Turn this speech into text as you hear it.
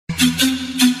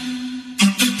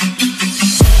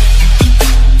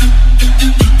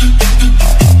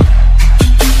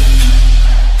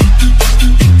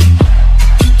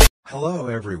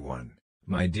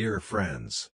my dear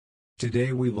friends.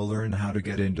 Today we will learn how to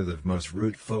get into the vmos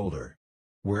root folder,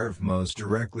 where vmos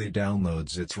directly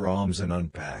downloads its ROMs and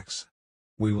unpacks.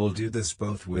 We will do this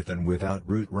both with and without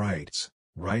root rights.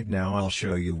 Right now I'll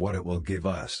show you what it will give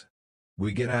us.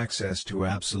 We get access to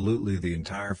absolutely the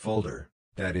entire folder,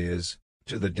 that is,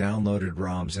 to the downloaded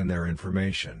ROMs and their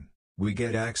information. We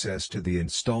get access to the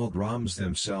installed ROMs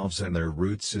themselves and their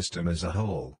root system as a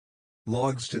whole.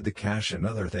 Logs to the cache and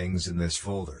other things in this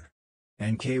folder.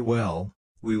 Well,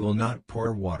 we will not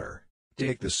pour water,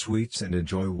 take the sweets and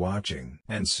enjoy watching.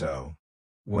 And so,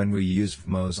 when we use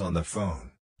vmos on the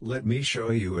phone, let me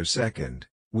show you a second,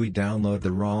 we download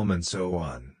the ROM and so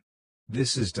on.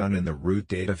 This is done in the root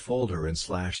data folder in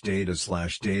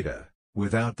 /data/data.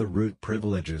 Without the root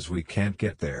privileges we can't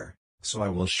get there, so I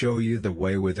will show you the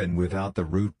way with and without the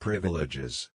root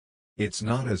privileges. It's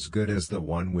not as good as the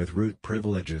one with root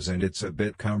privileges and it's a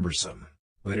bit cumbersome,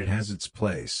 but it has its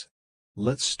place.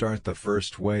 Let's start the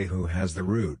first way. Who has the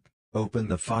root? Open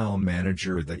the file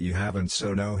manager that you have and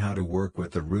so know how to work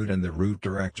with the root and the root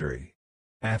directory.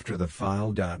 After the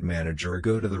file.manager,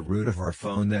 go to the root of our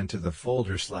phone, then to the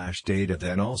folder /data,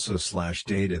 then also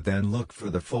 /data, then look for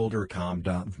the folder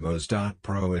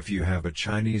com.vmos.pro if you have a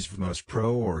Chinese vmos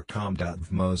pro or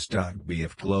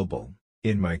com.vmos.bf global,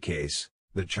 in my case,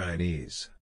 the Chinese.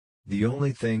 The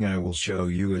only thing I will show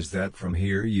you is that from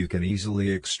here you can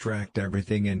easily extract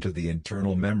everything into the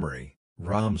internal memory.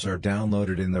 ROMs are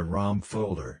downloaded in the ROM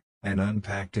folder, and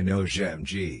unpacked in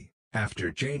OGMG.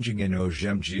 After changing in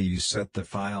OGMG you set the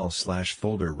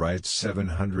file/folder rights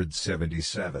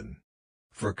 777.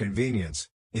 For convenience,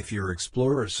 if your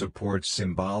Explorer supports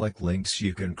symbolic links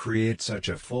you can create such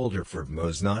a folder for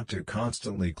vmos not to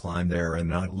constantly climb there and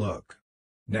not look.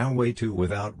 Now way 2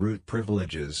 without root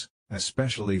privileges,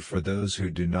 especially for those who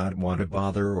do not want to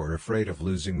bother or afraid of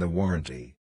losing the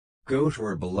warranty. Go to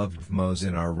our beloved vmos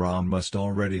in our ROM must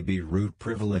already be root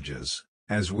privileges,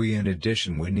 as we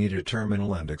need a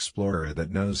terminal and Explorer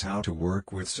that knows how to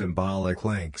work with symbolic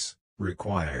links,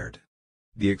 required.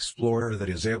 The Explorer that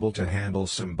is able to handle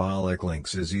symbolic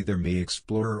links is either Me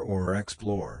Explorer or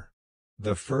x-plore.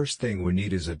 The first thing we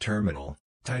need is a terminal.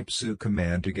 Type su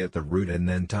command to get the root and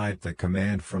then type the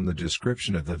command from the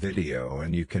description of the video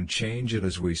and you can change it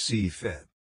as we see fit.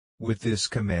 With this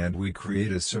command we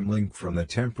create a symlink from the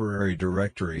temporary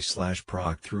directory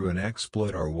 /proc through an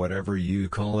exploit or whatever you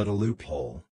call it, a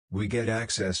loophole. We get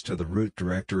access to the root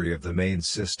directory of the main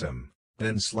system,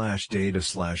 then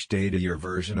 /data your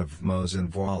version of vmos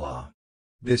and voila.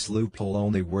 This loophole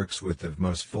only works with the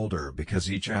vmos folder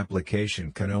because each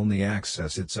application can only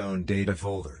access its own data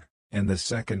folder. And the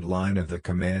second line of the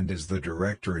command is the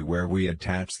directory where we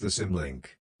attach the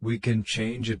symlink. We can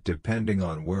change it depending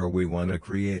on where we want to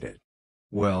create it.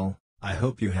 Well, I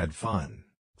hope you had fun.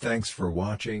 Thanks for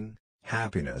watching.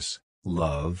 Happiness,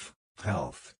 love,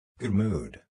 health, good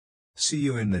mood. See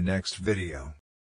you in the next video.